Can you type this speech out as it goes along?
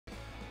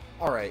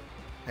Alright,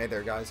 hey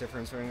there guys,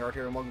 Ephraim Vanguard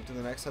here, and welcome to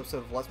the next episode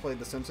of Let's Play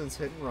The Simpsons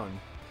Hit and Run.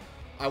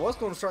 I was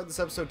going to start this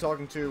episode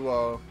talking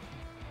to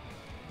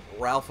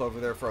Ralph over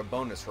there for a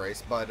bonus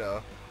race, but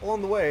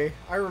along the way,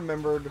 I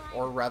remembered,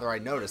 or rather I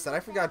noticed, that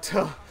I forgot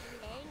to,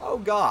 oh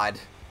god,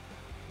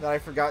 that I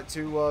forgot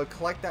to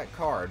collect that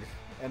card,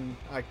 and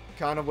I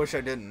kind of wish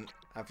I didn't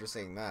after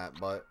seeing that,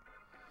 but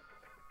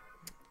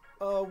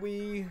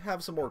we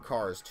have some more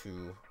cars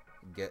to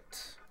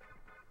get,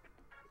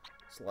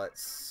 so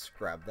let's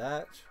grab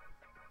that.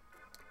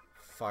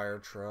 Fire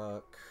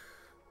truck.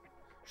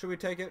 Should we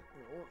take it?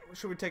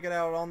 Should we take it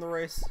out on the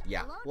race?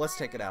 Yeah, let's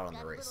take it out on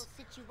the race.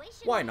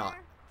 Why not?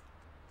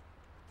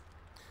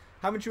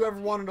 Haven't you ever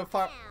wanted a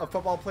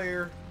football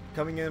player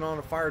coming in on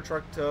a fire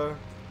truck to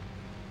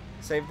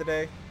save the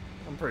day?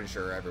 I'm pretty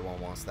sure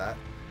everyone wants that.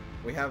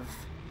 We have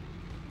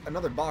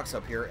another box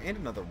up here, and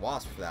another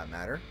wasp for that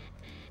matter.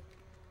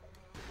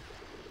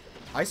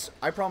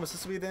 I promise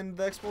this will be the end of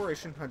the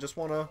exploration. I just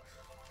want to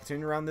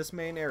continue around this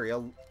main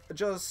area.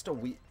 Just a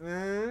wee...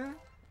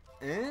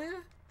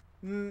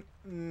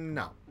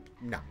 No.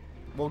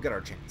 We'll get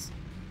our chance.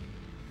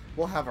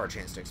 We'll have our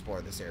chance to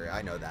explore this area.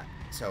 I know that.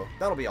 So,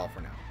 that'll be all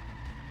for now.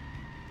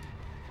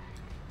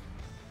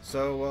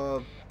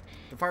 So,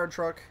 the fire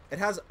truck, it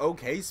has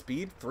okay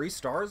speed, 3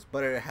 stars,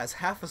 but it has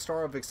half a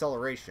star of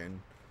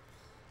acceleration.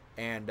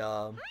 And,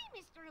 Hi,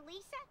 Mr.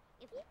 Lisa.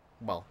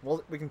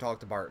 Well, we can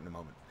talk to Bart in a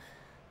moment.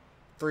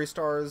 3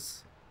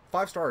 stars...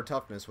 5-star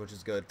toughness, which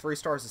is good. 3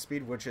 stars of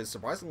speed, which is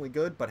surprisingly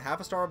good, but half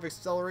a star of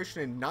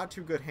acceleration and not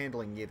too good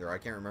handling either. I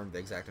can't remember the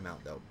exact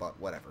amount though, but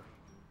whatever.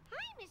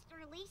 Hi,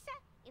 Mr. Lisa.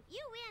 If you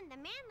win, the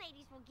man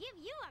ladies will give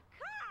you a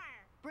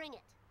car. Bring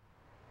it.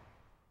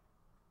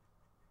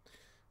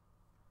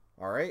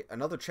 Alright,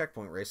 another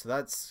checkpoint race, so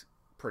that's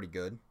pretty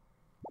good.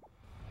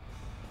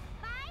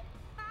 5,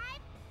 5,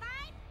 5,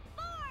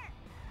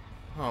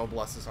 4. Oh,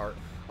 bless his heart.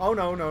 Oh,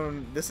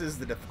 no, this is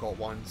the difficult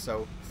one,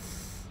 so...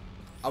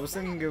 I was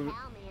thinking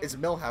it's a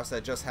Millhouse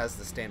that just has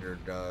the standard,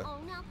 Oh,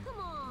 now come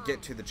on.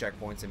 get to the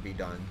checkpoints and be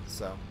done,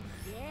 so...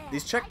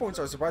 These checkpoints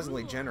are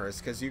surprisingly generous,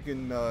 because you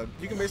can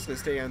basically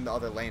stay in the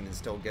other lane and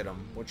still get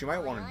them, which you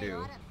might want to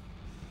do.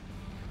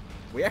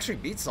 We actually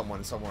beat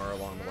someone somewhere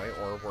along the way,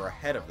 or we're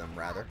ahead of them,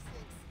 rather.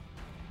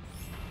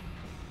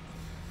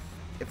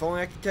 If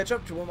only I could catch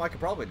up to him, I could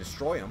probably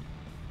destroy him.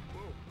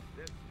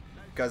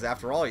 Because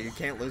after all, you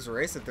can't lose a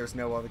race if there's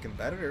no other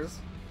competitors.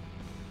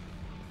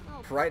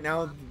 For right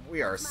now,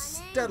 we are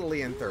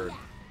steadily in third.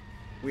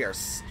 We are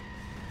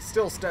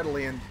still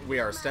steadily in. We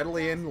are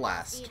steadily in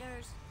last.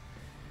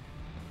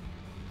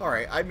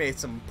 Alright, I made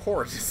some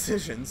poor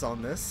decisions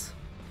on this.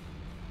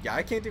 Yeah,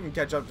 I can't even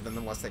catch up to them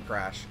unless they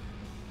crash.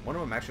 One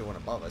of them actually went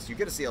above us. You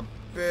get to see a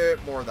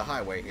bit more of the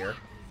highway here.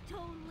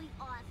 Totally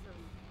awesome.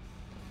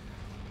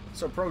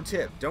 So, pro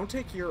tip: don't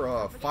take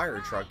your fire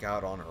truck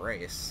out on a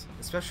race,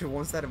 especially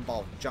ones that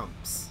involve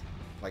jumps,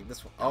 like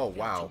this one. Oh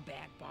wow. Too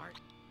bad, Bart.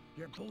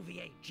 Your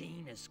Bouvier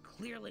gene is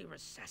clearly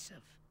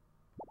recessive.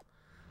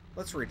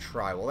 Let's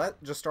retry. Well,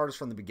 that just started us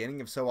from the beginning.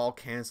 If so, I'll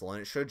cancel,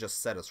 and it should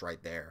just set us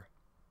right there.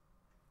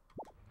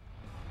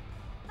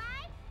 5,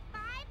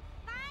 5,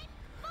 5,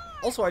 4.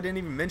 Also, I didn't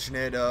even mention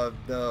it.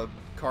 The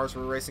cars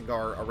we're racing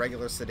are a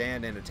regular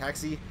sedan and a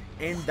taxi,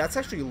 and that's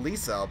actually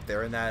Lisa up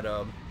there in that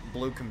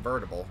blue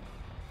convertible.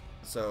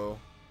 So,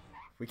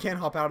 we can't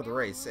hop out of the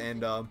race,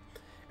 and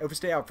if we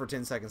stay out for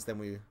 10 seconds, then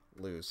we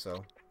lose.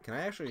 So, can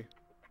I actually...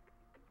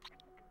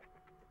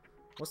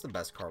 What's the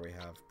best car we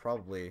have?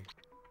 Probably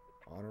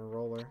Honor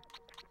Roller.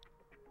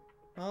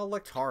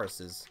 Lectaris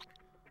is...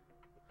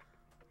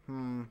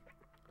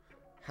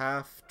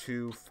 Half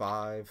to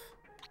 5.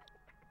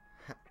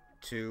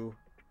 2.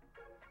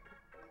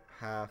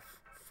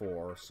 Half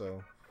 4.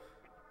 So...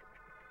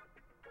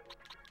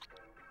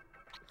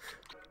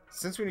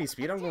 Since we need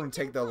speed, I'm going to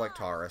take the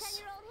Lectaris.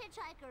 10-year-old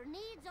hitchhiker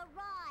needs a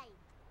ride.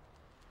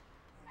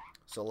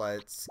 So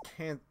let's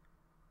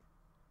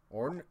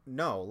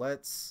no,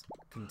 let's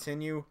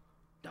continue.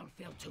 Don't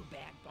feel too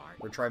bad, Bart.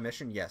 Retry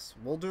mission? Yes.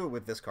 We'll do it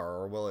with this car,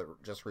 or will it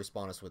just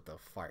respawn us with the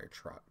fire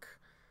truck?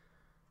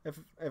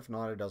 If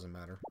not, it doesn't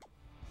matter.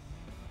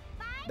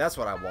 5, That's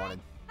what I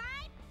wanted. 5,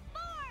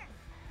 4.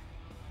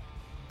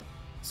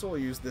 So we'll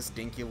use this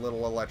dinky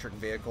little electric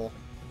vehicle.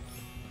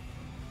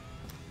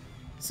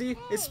 See,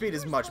 its speed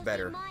is much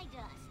better.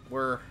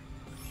 We're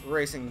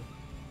racing,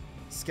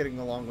 skidding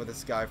along with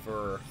this guy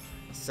for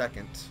a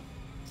second.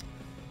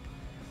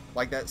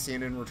 Like that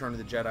scene in Return of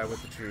the Jedi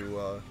with the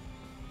two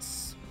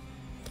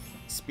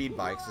speed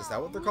bikes. Is that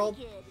what they're called?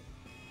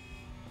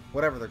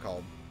 Whatever they're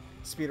called.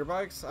 Speeder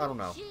bikes? I don't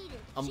know.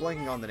 I'm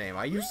blanking on the name.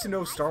 I used to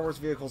know Star Wars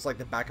vehicles like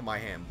the back of my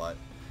hand, but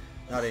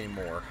not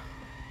anymore.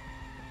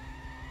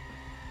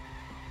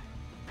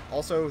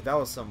 Also, that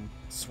was some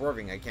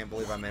swerving I can't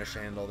believe I managed to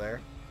handle there.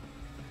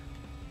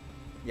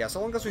 Yeah,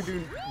 so long as we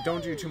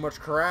don't do too much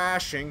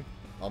crashing.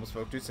 Almost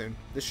spoke too soon.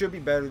 This should be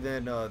better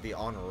than the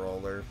Honor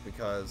Roller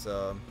because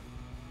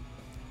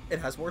it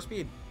has more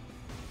speed.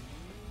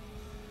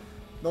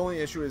 The only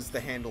issue is the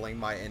handling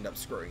might end up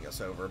screwing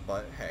us over,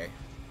 but hey.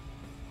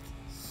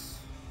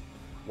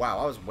 Wow,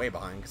 I was way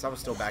behind because I was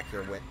still back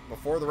here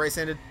before the race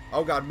ended.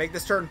 Oh god, make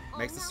this turn.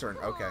 Makes this turn.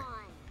 Okay.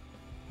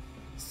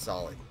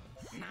 Solid.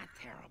 Not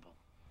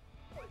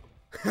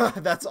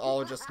terrible. That's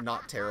all just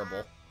not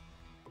terrible.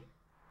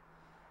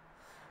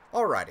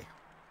 Alrighty.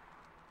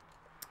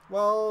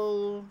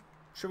 Well,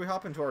 should we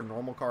hop into our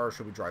normal car or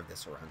should we drive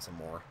this around some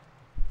more?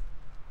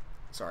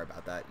 Sorry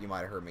about that. You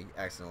might have heard me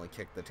accidentally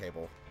kick the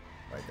table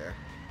right there.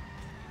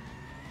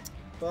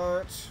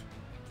 But...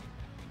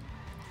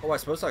 oh, I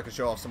suppose I could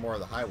show off some more of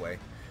the highway.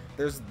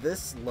 There's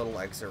this little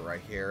exit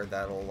right here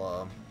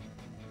that'll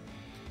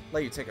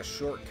let you take a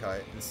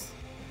shortcut,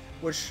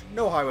 which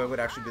no highway would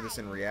actually do this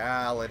in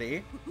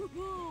reality.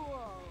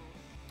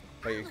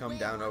 But you come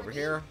down over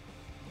here,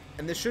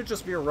 and this should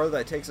just be a road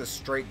that takes us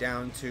straight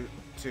down to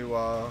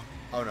oh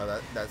no,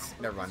 that's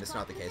never mind. It's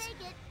not the case.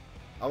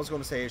 I was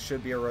going to say it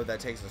should be a road that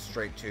takes us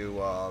straight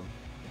to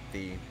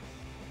the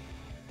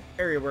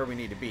area where we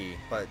need to be,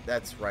 but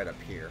that's right up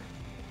here.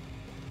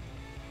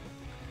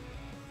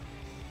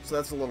 So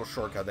that's a little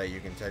shortcut that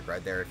you can take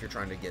right there if you're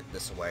trying to get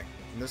this way.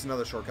 And there's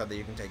another shortcut that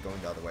you can take going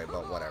the other way,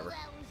 but whatever.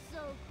 That was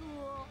so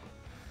cool.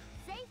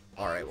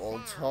 Alright, well,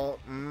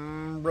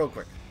 real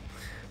quick.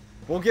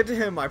 We'll get to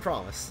him, I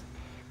promise.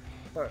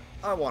 But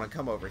I want to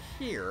come over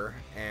here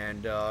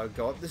and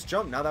go up this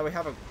jump now that we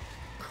have a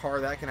car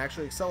that can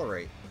actually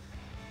accelerate.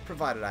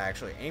 Provided I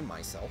actually aim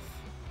myself.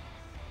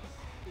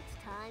 It's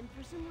time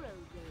for some road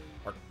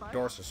rage. Our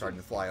doors are starting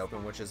to fly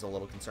open, which is a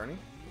little concerning.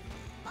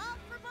 Off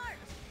for Bart.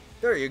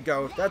 There you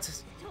go.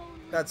 That's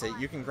it.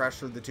 You can crash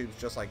through the tubes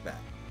just like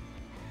that.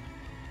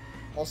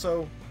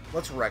 Also,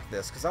 let's wreck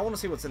this, because I want to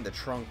see what's in the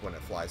trunk when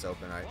it flies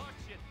open.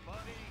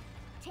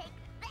 Take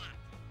that.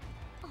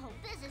 Oh,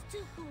 this is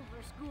too cool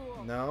for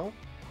school. No?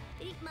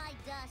 Eat my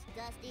dust,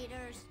 dust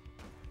eaters.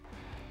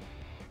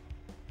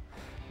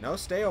 No,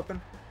 stay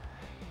open.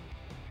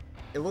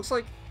 It looks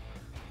like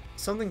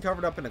something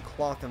covered up in a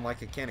cloth and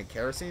like a can of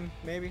kerosene,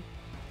 maybe?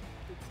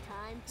 It's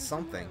time for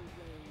Something. some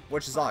road rage.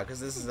 Which is odd, because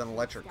this is an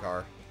electric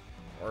car.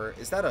 Or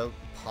is that a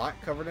pot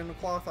covered in a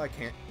cloth? I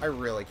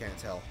really can't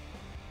tell.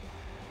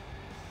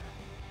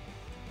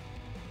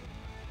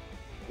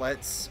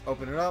 Let's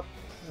open it up,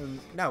 and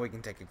now we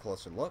can take a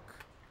closer look.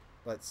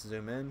 Let's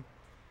zoom in.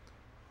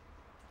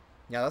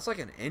 Yeah, that's like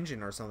an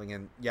engine or something,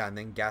 and yeah, and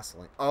then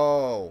gasoline.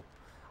 Oh,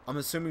 I'm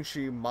assuming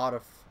she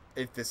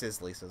if this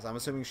is Lisa's, I'm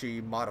assuming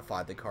she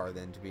modified the car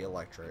then to be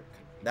electric.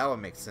 That would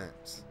make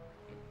sense.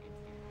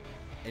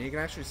 And you can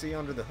actually see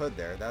under the hood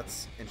there.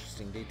 That's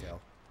interesting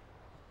detail.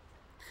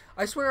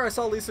 I swear I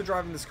saw Lisa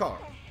driving this car.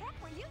 What the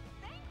heck were you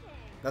thinking?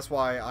 That's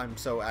why I'm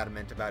so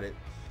adamant about it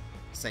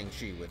saying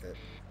she with it.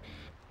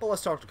 But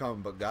let's talk to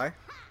Comic Book Guy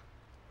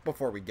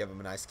before we give him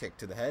a nice kick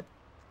to the head.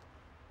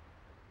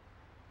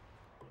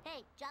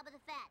 Hey, Jabba the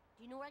Fat,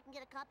 do you know where I can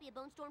get a copy of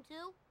Bone Storm 2?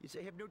 Yes,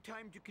 I have no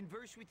time to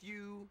converse with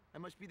you. I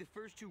must be the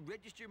first to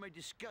register my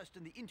disgust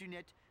on the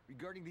internet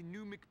regarding the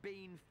new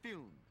McBain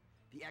film.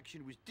 The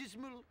action was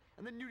dismal,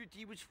 and the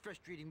nudity was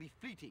frustratingly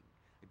fleeting.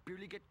 I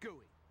barely get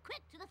going.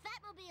 Quick, to the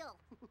Fatmobile!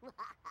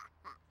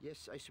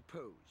 Yes, I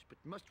suppose, but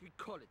must we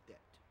call it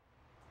that?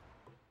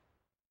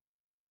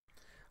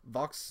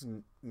 Vox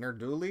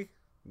Nerduli?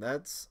 I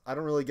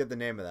don't really get the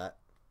name of that.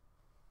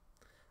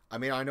 I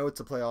mean, I know it's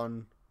a play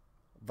on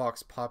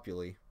Vox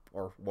Populi,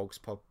 or Vox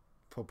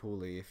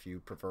Populi if you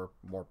prefer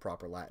more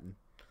proper Latin.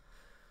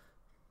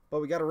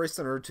 But we gotta race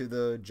the nerd to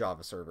the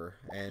Java server,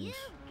 and You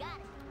got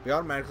it. we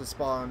automatically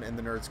spawn in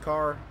the nerd's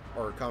car,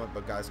 or Comic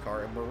Book Guy's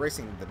car, and we're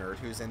racing the nerd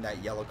who's in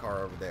that yellow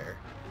car over there.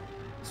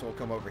 So we'll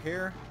come over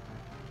here,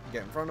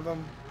 get in front of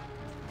him.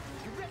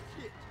 Correct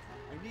it!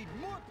 I need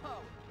more power!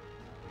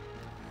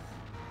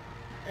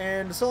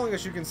 And so long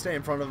as you can stay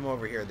in front of him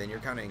over here, then you're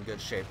kind of in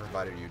good shape,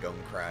 provided you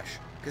don't crash.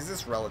 Because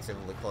it's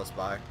relatively close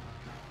by.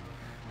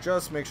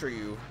 Just make sure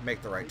you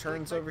make the right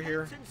turns over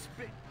here. And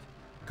spit.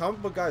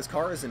 Comic Book Guy's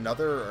car is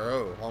another...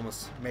 oh,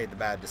 almost made the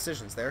bad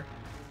decisions there.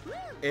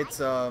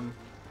 It's,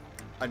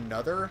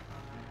 another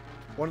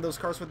one of those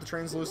cars with the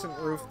translucent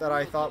roof that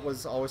I thought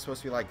was always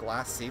supposed to be, like,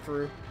 glass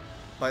see-through.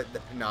 But,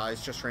 nah,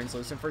 it's just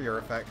translucent for your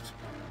effect.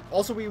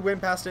 Also, we went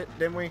past it,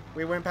 didn't we?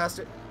 We went past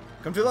it.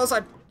 Come to the other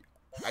side!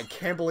 I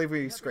can't believe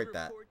we Have scraped a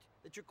that. report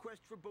that your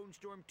quest for Bone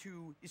Storm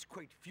 2 is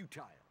quite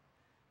futile.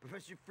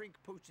 Professor Frink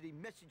posted a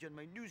message on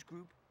my news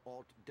group,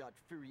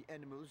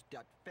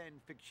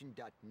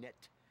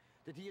 alt.furryanimals.fanfiction.net,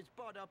 that he has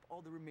bought up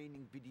all the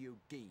remaining video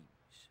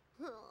games.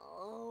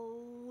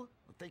 Oh.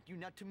 Well, thank you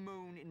not to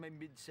moan in my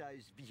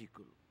mid-sized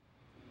vehicle.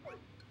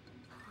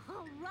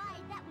 All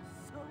right, that was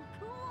so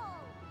cool.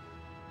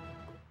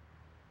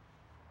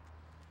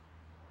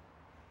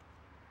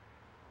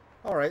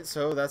 Alright,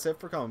 so that's it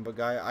for Comic Book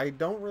Guy. I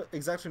don't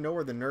exactly know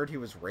where the nerd he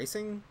was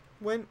racing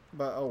went,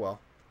 but oh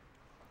well.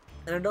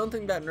 And I don't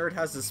think that nerd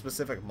has a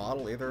specific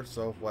model either,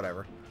 so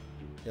whatever.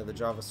 Yeah, the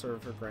Java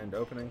server grand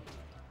opening.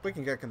 We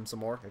can get him some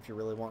more if you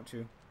really want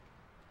to.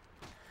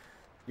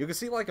 You can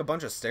see like a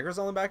bunch of stickers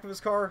on the back of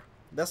his car.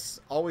 That's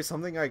always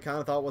something I kind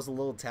of thought was a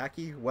little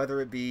tacky, whether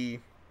it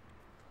be,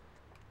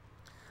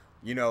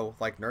 you know,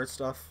 like nerd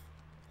stuff,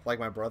 like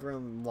my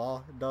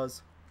brother-in-law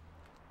does.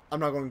 I'm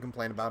not going to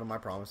complain about him, I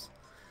promise.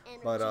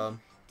 Energy But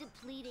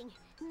depleting.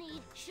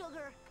 Need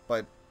sugar.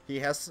 but he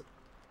has,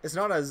 it's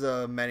not as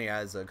many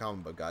as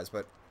comic book guys,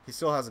 but he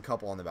still has a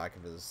couple on the back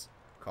of his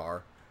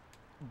car.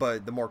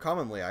 But the more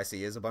commonly I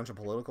see is a bunch of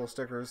political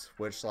stickers,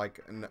 which, like,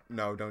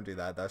 no, don't do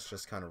that. That's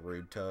just kind of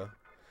rude to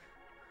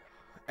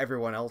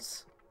everyone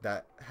else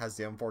that has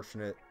the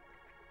unfortunately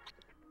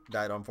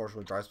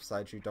drives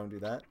beside you. Don't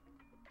do that.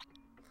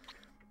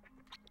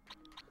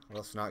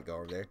 Let's not go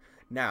over there.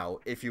 Now,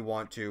 if you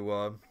want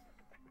to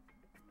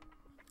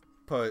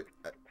put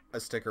a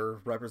sticker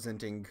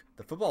representing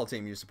the football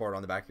team you support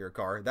on the back of your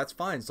car, that's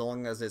fine, so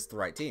long as it's the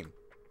right team.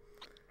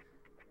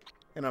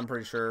 And I'm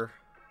pretty sure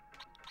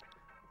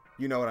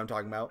you know what I'm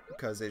talking about,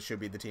 because it should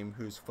be the team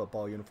whose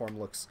football uniform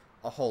looks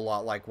a whole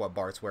lot like what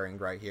Bart's wearing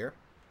right here.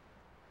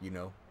 You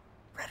know,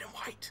 red and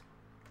white.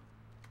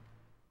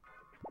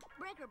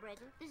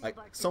 Like,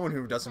 someone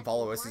who doesn't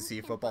follow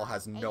SEC football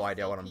has no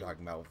idea what I'm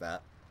talking about with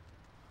that.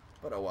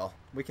 But oh well.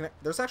 We can.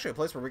 There's actually a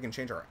place where we can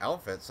change our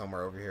outfit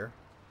somewhere over here.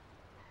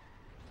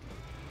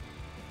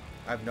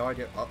 I have no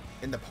idea. Oh,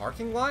 in the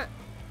parking lot?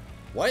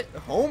 What?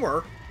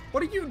 Homer?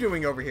 What are you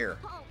doing over here?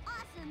 Oh,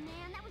 awesome,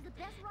 man. That was the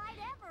best ride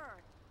ever.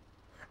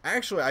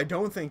 Actually, I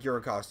don't think you're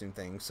a costume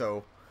thing,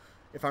 so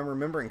if I'm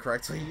remembering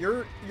correctly,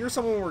 you're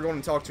someone we're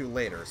going to talk to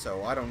later,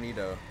 so I don't need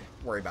to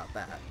worry about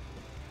that.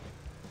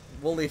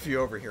 We'll leave you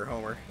over here,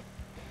 Homer.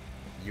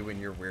 You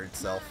and your weird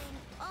self.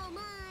 Mine. Oh,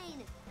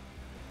 mine.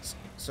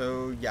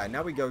 So, yeah,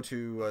 now we go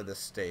to the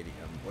stadium,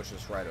 which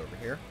is right over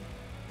here.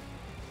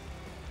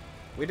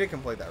 We did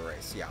complete that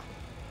race, yeah.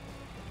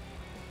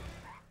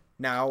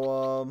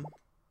 Now,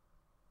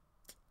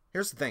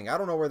 here's the thing. I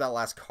don't know where that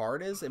last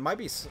card is. It might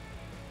be...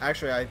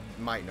 Actually, I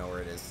might know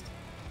where it is.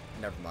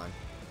 Never mind.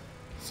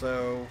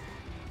 So,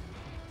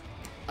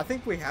 I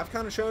think we have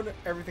kind of showed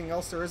everything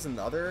else there is in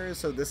the other areas,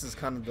 so this is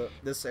kind of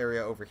this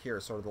area over here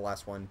is sort of the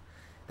last one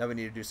that we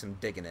need to do some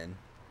digging in.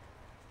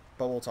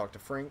 But we'll talk to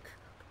Frink.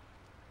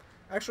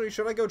 Actually,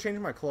 should I go change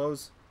my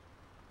clothes?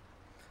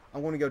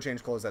 I'm going to go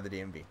change clothes at the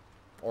DMV.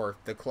 Or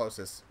the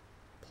closest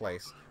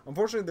place.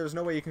 Unfortunately, there's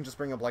no way you can just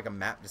bring up like a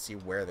map to see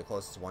where the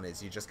closest one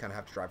is. You just kind of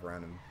have to drive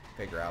around and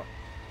figure out.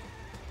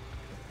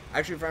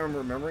 Actually, if I'm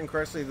remembering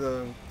correctly,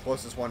 the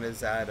closest one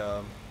is at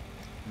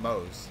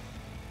Moe's.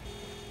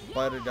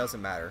 But it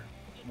doesn't matter.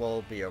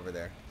 We'll be over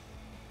there.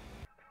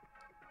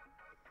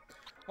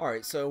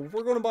 Alright, so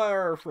we're going to buy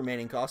our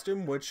remaining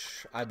costume,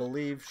 which I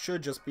believe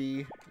should just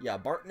be, yeah,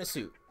 Bart in a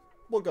suit.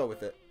 We'll go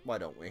with it. Why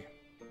don't we?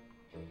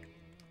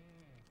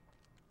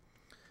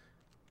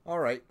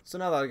 Alright, so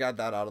now that I got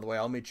that out of the way,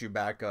 I'll meet you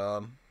back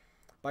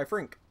by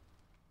Frink.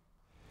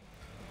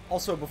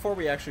 Also, before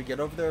we actually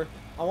get over there,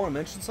 I want to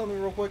mention something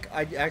real quick.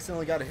 I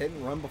accidentally got a hit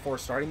and run before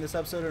starting this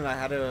episode, and I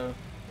had to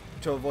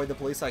avoid the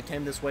police. I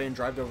came this way and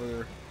drove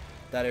over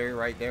that area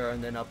right there,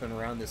 and then up and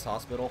around this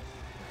hospital.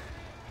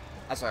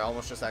 That's what I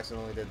almost just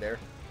accidentally did there.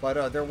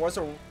 But there was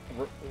a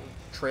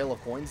trail of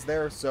coins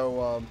there,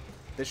 so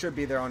they should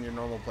be there on your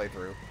normal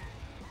playthrough.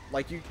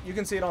 Like, you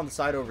can see it on the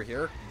side over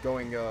here,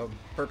 going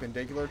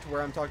perpendicular to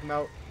where I'm talking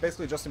about.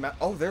 Basically just imagine...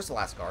 Oh, there's the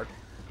last card.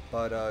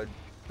 But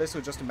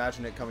basically just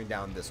imagine it coming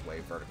down this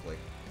way vertically.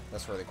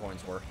 That's where the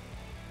coins were.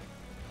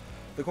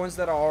 The coins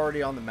that are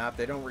already on the map,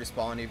 they don't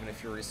respawn even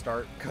if you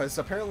restart. Because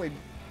apparently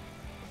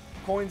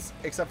coins,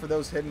 except for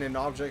those hidden in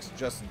objects,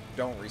 just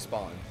don't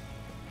respawn.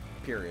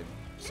 Period.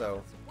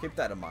 So, keep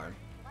that in mind.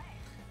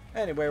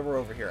 Anyway, we're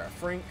over here at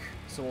Frink,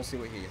 so we'll see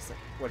what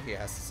he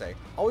has to say.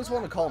 I always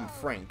want to call him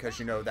Frank, because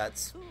you know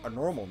that's a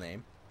normal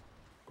name.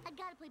 I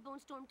gotta play Bone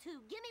Storm 2.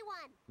 Give me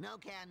one. No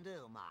can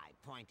do, my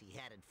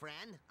pointy-headed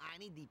friend. I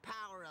need the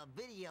power of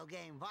video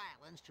game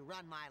violence to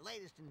run my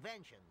latest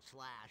invention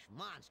 /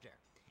 monster.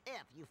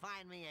 If you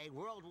find me a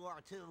World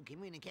War II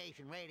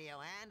communication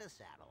radio and a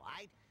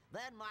satellite,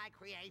 then my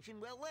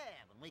creation will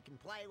live, and we can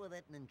play with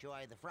it and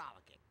enjoy the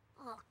frolicking.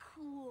 Oh,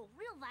 cool.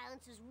 Real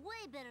violence is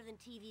way better than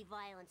TV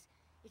violence.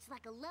 It's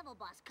like a level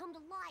boss come to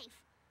life.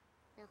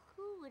 Now,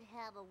 who would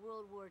have a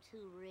World War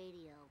II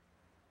radio?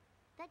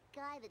 That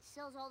guy that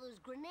sells all those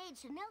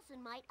grenades to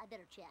Nelson might. I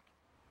better check.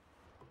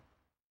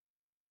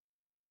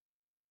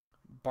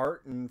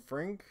 Bart and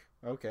Frink?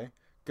 Okay.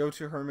 Go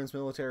to Herman's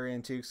Military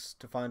Antiques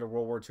to find a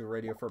World War II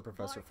radio for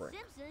Professor Frink.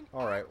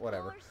 Alright,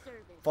 whatever.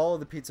 Follow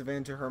the pizza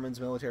van to Herman's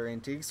Military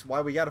Antiques.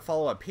 Why we gotta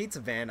follow a pizza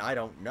van, I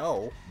don't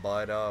know.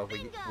 But,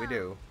 we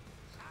do.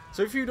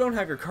 So if you don't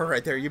have your car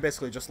right there, you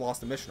basically just lost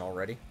the mission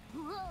already.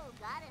 Whoa,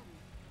 got him.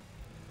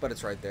 But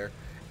it's right there.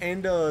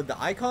 And the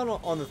icon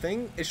on the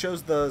thing, it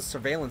shows the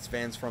surveillance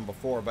vans from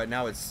before, but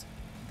now it's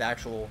the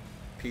actual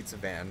pizza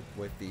van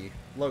with the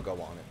logo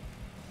on it.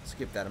 So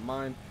keep that in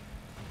mind.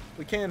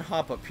 We can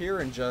hop up here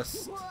and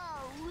just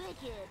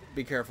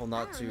be careful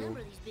not to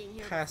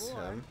pass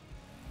him.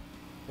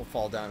 We'll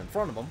fall down in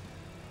front of him.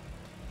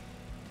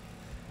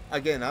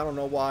 Again, I don't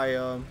know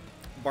why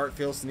Bart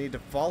feels the need to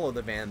follow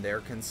the van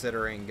there,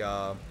 considering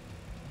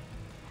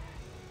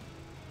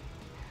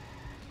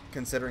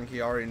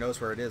he already knows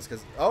where it is.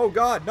 Because, oh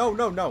god, no,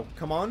 no, no,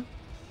 come on.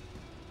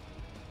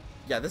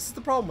 Yeah, this is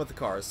the problem with the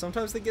cars.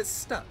 Sometimes they get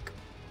stuck.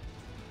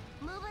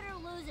 Move it or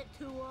lose it,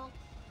 tool.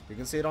 You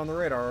can see it on the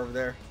radar over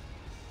there.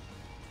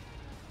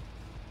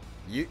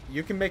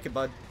 You can make it,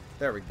 bud.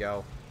 There we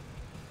go.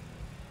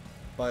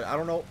 But I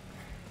don't know.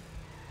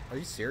 Are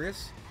you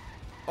serious?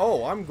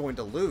 Oh, I'm going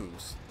to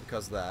lose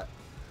because of that.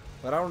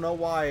 But I don't know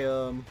why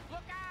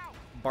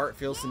Bart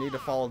feels the need to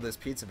follow this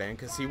pizza van,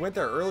 because he went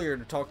there earlier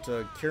to talk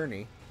to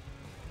Kearney.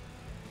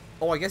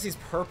 Oh, I guess he's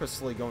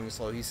purposely going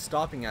slow. He's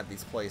stopping at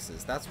these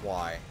places. That's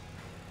why.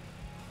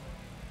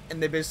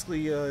 And they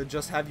basically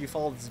just have you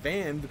follow this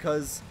van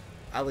because,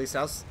 at least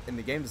us in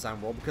the game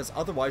design world, because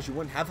otherwise you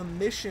wouldn't have a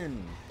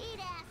mission.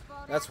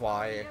 That's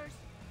why.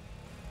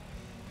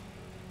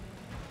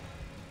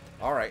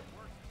 Alright.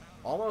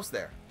 Almost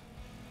there.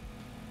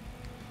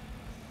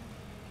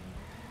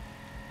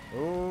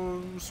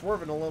 Oh,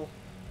 swerving a little.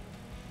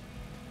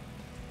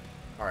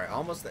 Alright,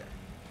 almost there.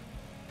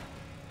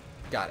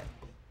 Got it.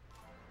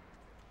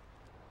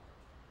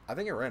 I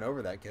think I ran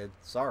over that kid.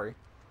 Sorry.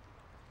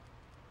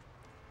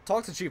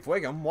 Talk to Chief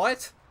Wiggum.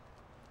 What?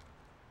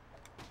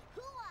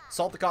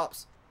 Salt the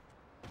cops.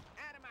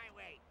 Out of my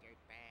way,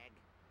 dirtbag.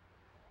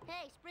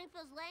 Hey,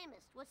 Springfield's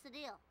lamest. What's the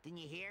deal? Didn't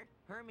you hear?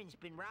 Herman's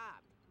been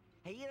robbed.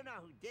 Hey, you don't know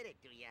who did it,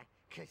 do ya?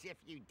 'Cause if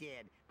you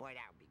did, boy,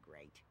 that would be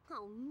great.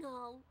 Oh,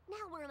 no.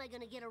 Now where am I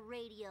gonna get a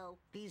radio?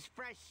 These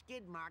fresh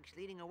skid marks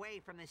leading away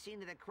from the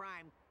scene of the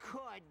crime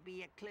could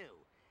be a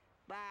clue.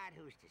 But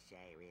who's to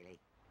say, really?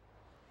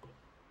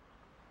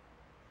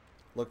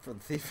 Look for the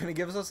thief and it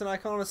gives us an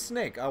icon of a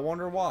snake. I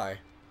wonder why.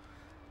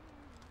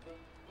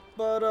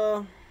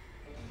 But,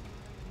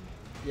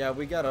 yeah,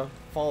 we gotta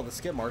follow the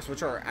skid marks,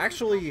 which are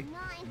actually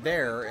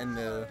there in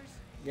the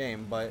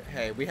game. But,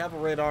 hey, we have a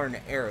radar and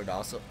an arrow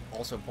to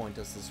also point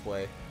us this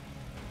way.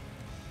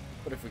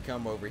 But if we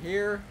come over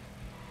here...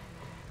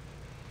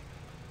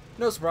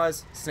 No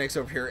surprise, snake's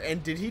over here.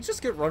 And did he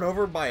just get run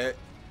over by it?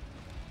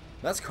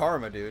 That's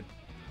karma, dude.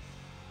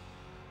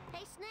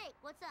 Hey, Snake,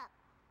 what's up?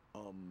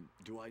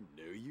 Do I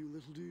know you,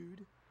 little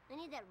dude? I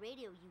need that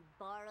radio you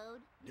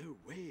borrowed. No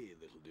way,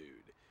 little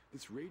dude.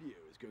 This radio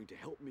is going to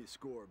help me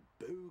score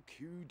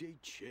beaucoup de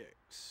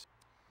chicks.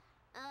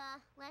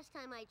 Last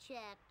time I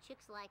checked,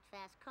 chicks like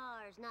fast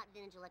cars, not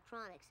vintage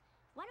electronics.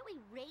 Why don't we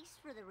race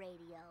for the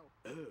radio?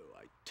 Oh,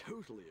 I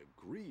totally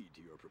agree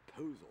to your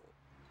proposal.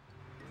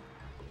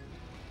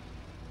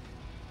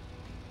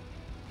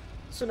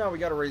 So now we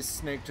gotta race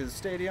Snake to the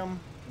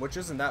stadium, which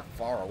isn't that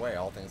far away,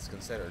 all things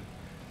considered.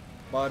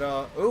 But,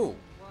 ooh,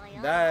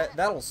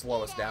 that'll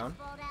slow us down.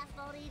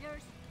 Asphalt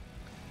eaters.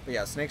 But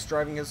yeah, Snake's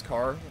driving his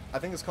car. I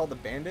think it's called the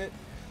Bandit.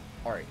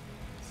 Alright,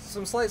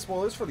 some slight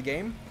spoilers for the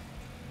game.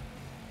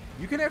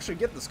 You can actually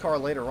get this car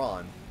later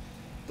on.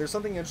 There's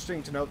something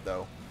interesting to note,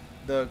 though.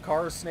 The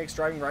car Snake's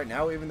driving right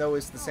now, even though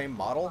it's the same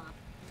model,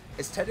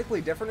 is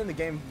technically different in the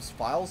game's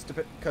files,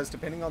 because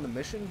depending on the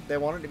mission, they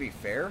want it to be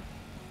fair.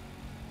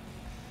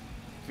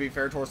 To be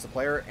fair towards the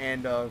player,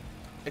 and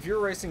if you're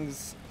racing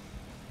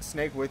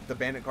Snake with the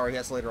Bandit car he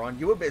has later on,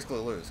 you would basically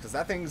lose, because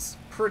that thing's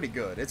pretty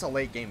good. It's a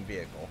late game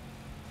vehicle.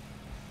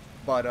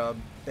 But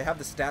they have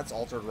the stats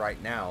altered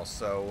right now,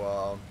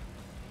 so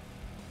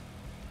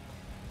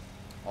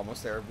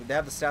almost there. They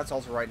have the stats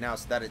altered right now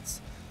so that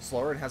it's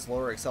slower and has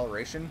lower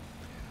acceleration.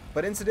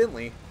 But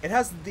incidentally, it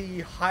has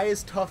the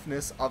highest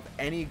toughness of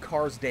any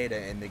car's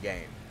data in the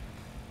game.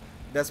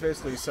 That's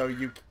basically so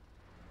you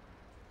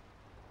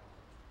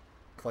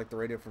collect the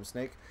radio from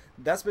Snake.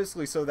 That's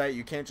basically so that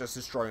you can't just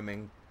destroy him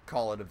and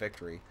call it a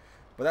victory.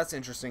 But that's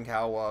interesting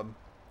how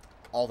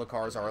all the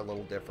cars are a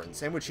little different.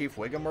 Same with Chief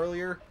Wiggum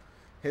earlier.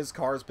 His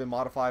car's been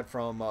modified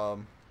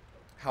from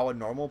how a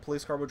normal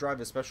police car would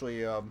drive,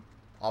 especially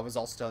I was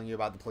also telling you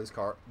about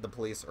the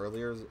police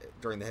earlier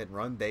during the hit and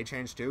run. They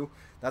changed too.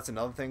 That's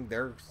another thing.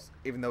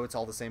 Even though it's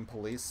all the same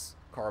police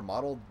car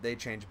model, they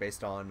change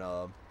based on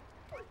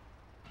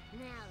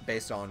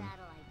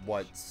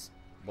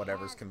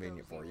whatever's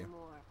convenient for you.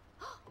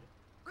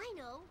 I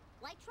know,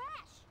 like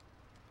trash.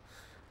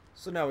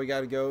 So now we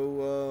gotta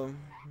go.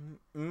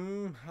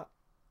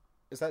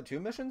 Is that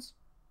 2 missions?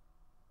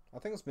 I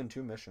think it's been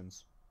 2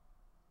 missions.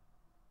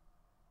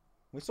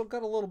 We still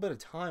got a little bit of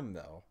time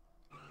though.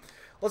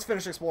 Let's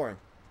finish exploring.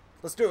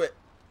 Let's do it.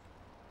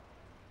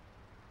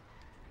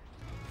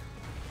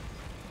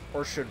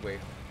 Or should we?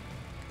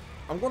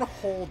 I'm going to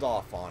hold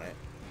off on it,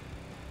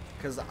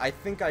 because I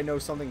think I know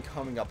something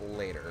coming up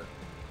later.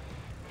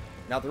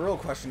 Now the real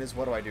question is,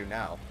 what do I do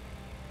now?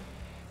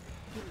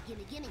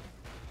 Gimme.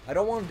 I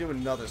don't want to do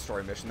another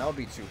story mission. That would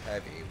be too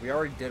heavy. We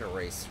already did a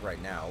race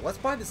right now. Let's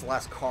buy this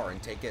last car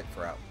and take it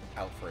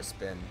out for a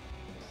spin.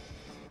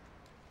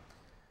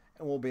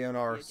 And we'll be in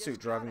our suit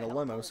driving a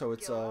limo, so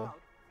it's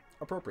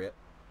appropriate.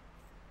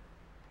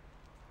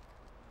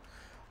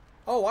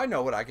 Oh, I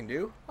know what I can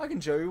do. I can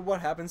show you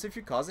what happens if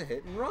you cause a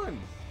hit and run.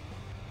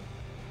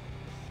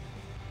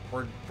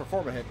 Or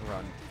perform a hit and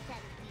run.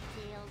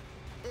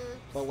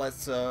 But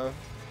let's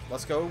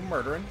go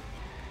murdering.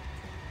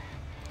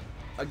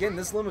 Again,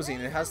 this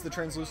limousine, it has the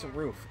translucent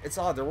roof. It's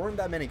odd, there weren't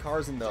that many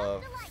cars in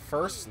the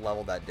first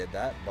level that did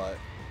that, but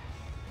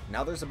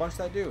now there's a bunch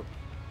that do.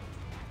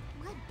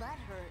 My butt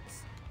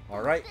hurts.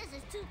 Alright,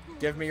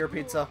 give me your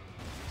pizza.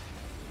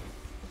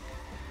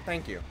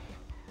 Thank you.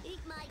 Eat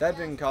my That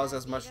didn't dust, cause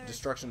as much alligators.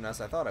 destruction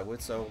as I thought I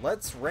would, so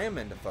let's ram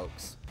into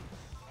folks.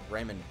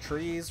 Ram into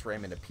trees,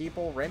 ram into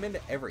people, ram into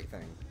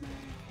everything.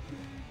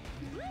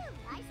 Woo, nice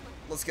one.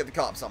 Let's get the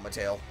cops on my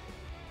tail.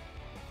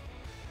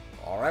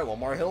 Alright, one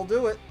more hit'll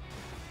do it.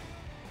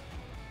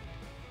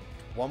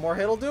 One more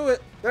hit'll do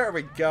it. There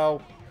we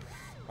go.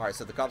 Alright,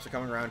 so the cops are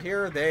coming around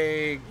here.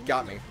 They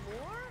got me.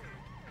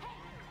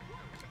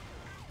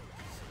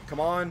 Come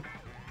on.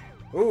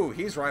 Ooh,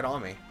 he's right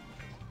on me.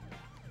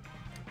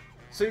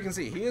 So you can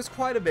see, he is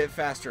quite a bit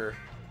faster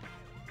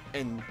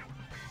and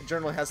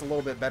generally has a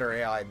little bit better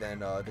AI than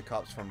the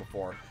cops from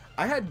before.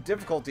 I had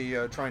difficulty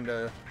trying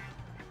to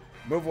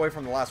move away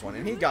from the last one,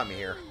 and he got me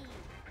here.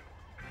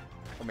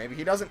 Or maybe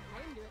he doesn't. I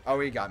didn't do it. Oh,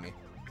 he got me.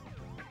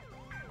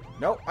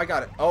 Nope, I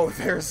got it. Oh,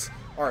 there's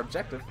our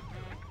objective.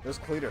 There's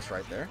Cletus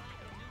right there.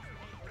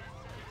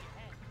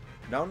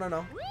 No, no,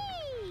 no.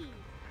 Whee!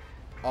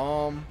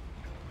 Oh,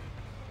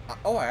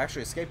 I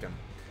actually escaped him.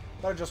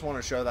 But I just want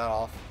to show that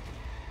off.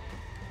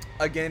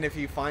 Again, if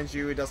he finds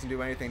you, it doesn't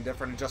do anything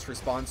different. It just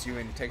respawns you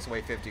and takes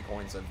away 50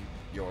 coins of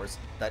yours.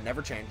 That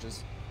never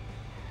changes.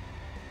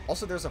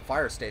 Also, there's a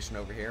fire station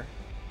over here.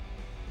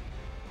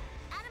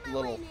 Out of my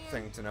Little way, man.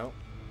 thing to note.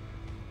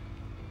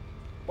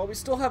 But we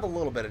still have a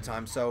little bit of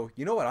time, so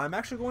you know what I'm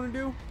actually going to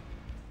do?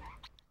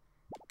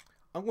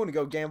 I'm going to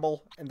go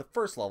gamble in the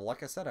first level,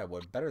 like I said I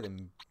would. Better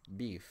than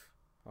beef.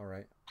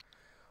 Alright.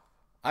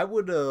 I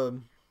would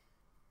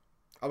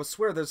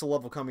swear there's a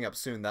level coming up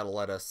soon that'll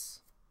let us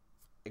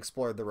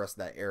explore the rest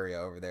of that area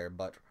over there,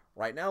 but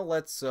right now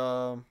let's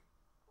Bone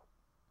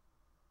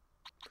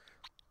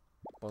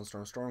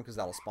Storm, because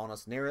that'll spawn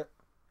us near it.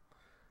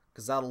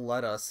 Because that'll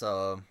let us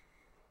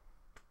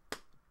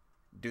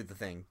do the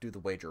thing, do the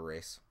wager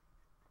race.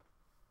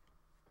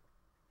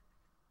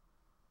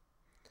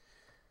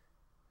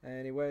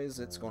 Anyways,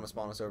 it's going to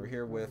spawn us over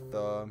here with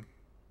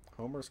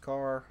Homer's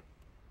car.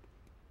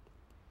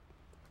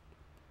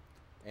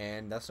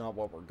 And that's not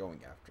what we're going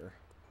after.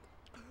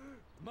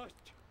 Must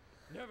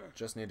never.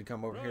 Just need to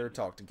come over here,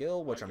 talk to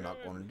Gil, which I'm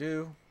not going to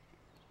do.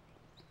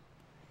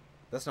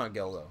 That's not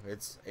Gil, though.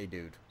 It's a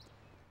dude.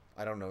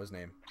 I don't know his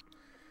name.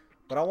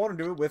 But I want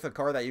to do it with a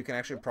car that you can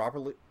actually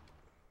properly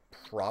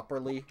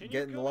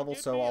get in the level,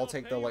 so I'll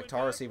take the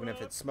Lectaris even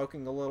if it's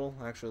smoking a little.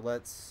 Actually,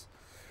 let's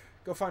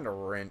go find a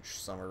wrench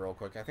somewhere real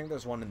quick. I think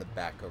there's one in the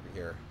back over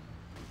here.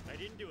 I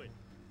didn't do it.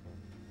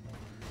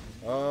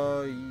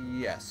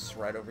 Yes,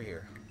 right over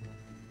here.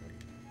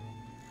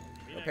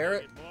 Did I Repair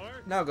make it. more?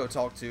 Now go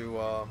talk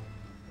to,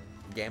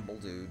 Gamble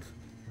Dude.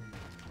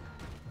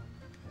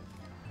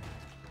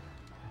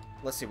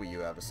 Let's see what you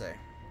have to say.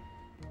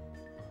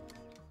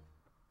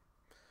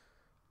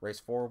 Race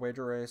 4,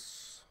 wager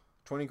race.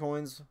 20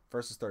 coins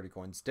versus 30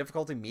 coins.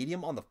 Difficulty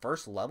medium on the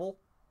first level?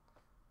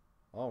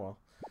 Oh well.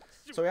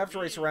 So we have to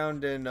race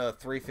around in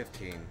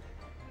 3:15.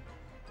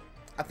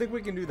 I think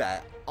we can do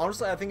that.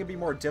 Honestly, I think it'd be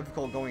more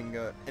difficult going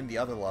in the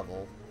other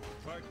level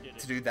Bart did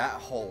to it. do that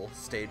whole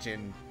stage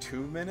in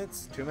 2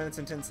 minutes. 2 minutes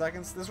and 10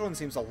 seconds. This one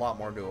seems a lot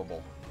more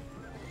doable.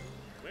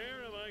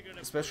 Where am I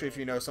gonna Especially if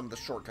you know some of the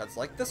shortcuts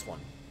like this one.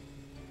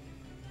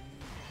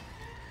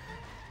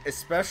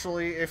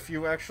 Especially if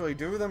you actually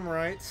do them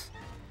right.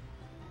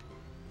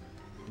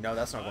 No,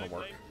 that's not going to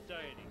work. blame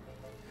society.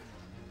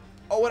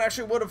 Oh, it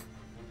actually would have.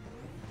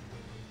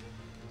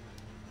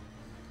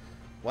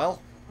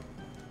 Well,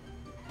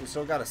 we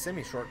still got a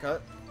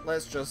semi-shortcut.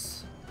 Let's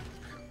just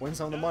win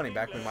some of the money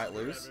back we might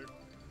lose.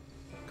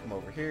 Come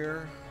over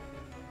here.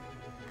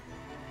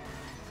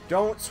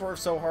 Don't swerve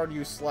so hard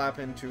you slap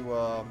into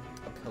a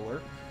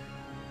pillar.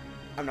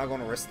 I'm not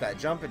going to risk that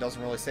jump. It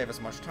doesn't really save us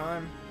much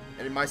time.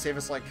 And it might save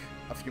us like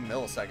a few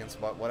milliseconds,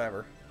 but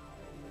whatever.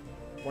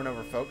 Run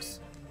over, folks.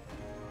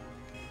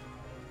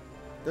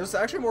 There's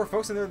actually more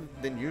folks in there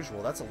than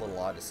usual. That's a little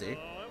odd to see.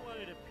 Oh, I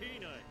wanted a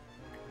peanut.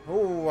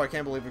 Oh, I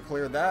can't believe we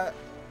cleared that.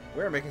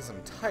 We're making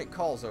some tight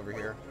calls over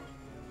here.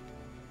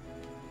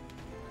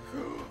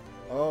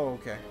 Oh,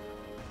 okay.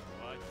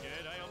 What, kid?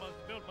 I almost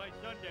spilled my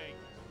sundae.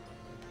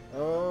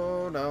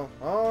 Oh, no.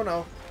 Oh,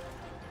 no.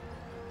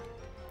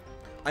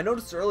 I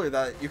noticed earlier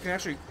that you can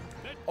actually...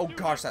 Oh,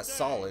 gosh, that's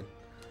solid.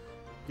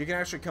 You can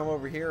actually come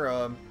over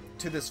here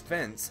to this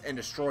fence and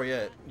destroy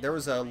it. There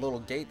was a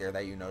little gate there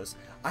that you noticed.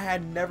 I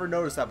had never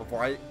noticed that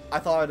before. I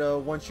thought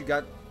once you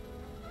got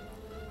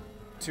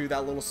to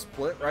that little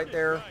split right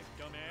there, Right,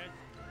 dumbass.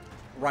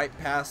 right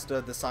past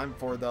the sign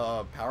for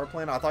the power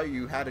plant, I thought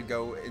you had to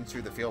go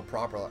into the field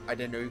proper. I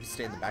didn't know you could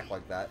stay in the back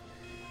like that.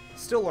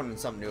 Still learning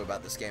something new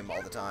about this game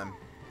all the time.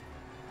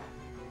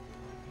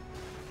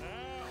 Ow,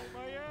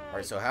 my ass.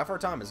 Alright, so half our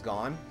time is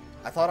gone.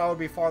 I thought I would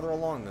be farther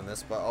along than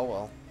this, but oh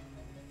well.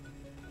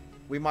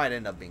 We might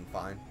end up being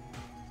fine.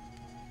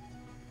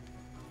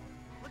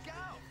 Look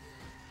out!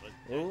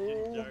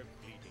 Possessions are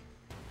fleeting.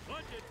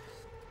 Watch it.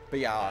 But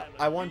yeah,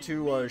 I want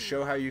to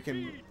show how you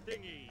can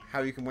Speed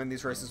thingy. win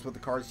these races with the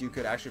cars you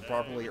could actually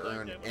properly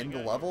earn in the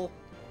level.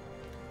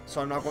 So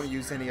I'm not going to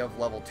use any of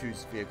level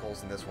 2's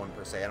vehicles in this one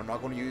per se, and I'm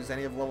not going to use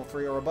any of level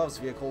 3 or above's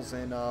vehicles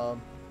in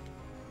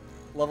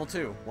level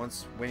 2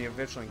 when you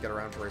eventually get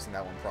around to racing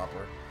that one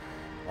proper.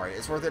 Alright,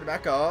 it's worth it to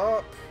back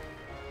up.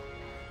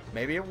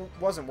 Maybe it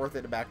wasn't worth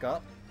it to back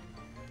up.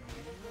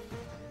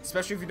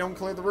 Especially if you don't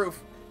clear the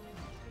roof.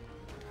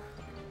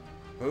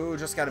 Ooh,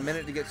 just got a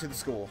minute to get to the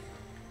school.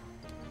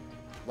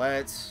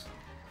 Let's...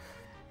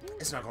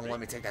 It's not going to let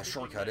me take that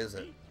shortcut, is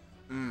it?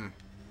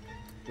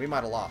 We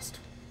might have lost.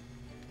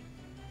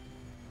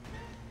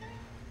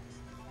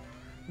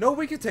 No,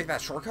 we could take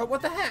that shortcut.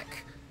 What the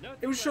heck?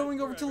 It was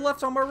showing over to the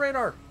left on my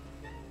radar.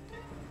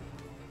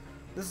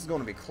 This is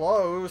going to be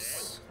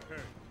close.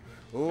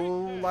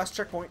 Ooh, last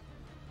checkpoint.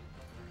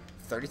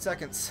 30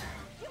 seconds.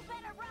 You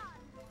better run.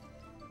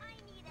 I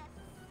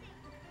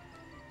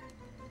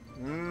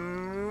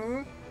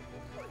need a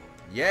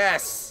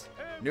Yes!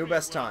 New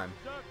best time.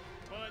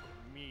 But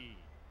me.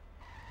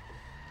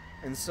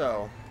 And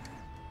so,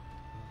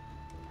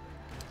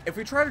 if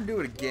we try to do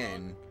it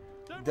again,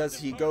 does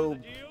he go...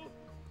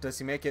 Does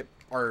he make it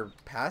our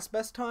past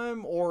best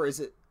time, or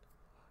is it...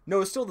 No,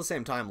 it's still the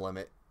same time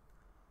limit.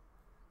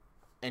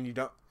 And you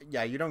don't...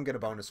 Yeah, you don't get a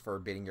bonus for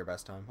beating your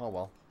best time. Oh,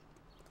 well.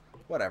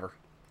 Whatever.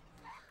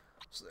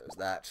 So there's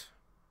that.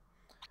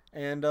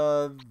 And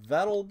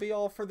that'll be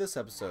all for this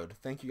episode.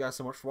 Thank you guys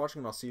so much for watching,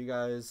 and I'll see you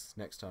guys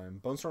next time.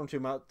 Bone Storm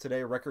 2 out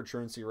today. Record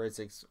truancy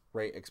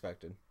rate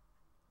expected.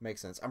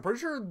 Makes sense. I'm pretty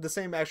sure the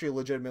same actually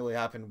legitimately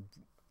happened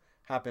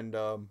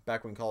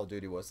back when Call of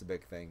Duty was the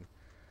big thing.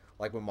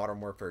 Like when Modern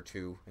Warfare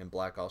 2 and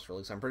Black Ops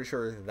released. I'm pretty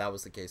sure that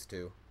was the case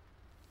too.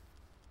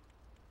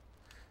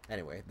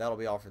 Anyway, that'll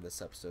be all for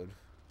this episode.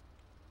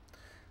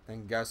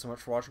 Thank you guys so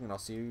much for watching, and I'll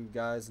see you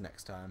guys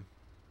next time.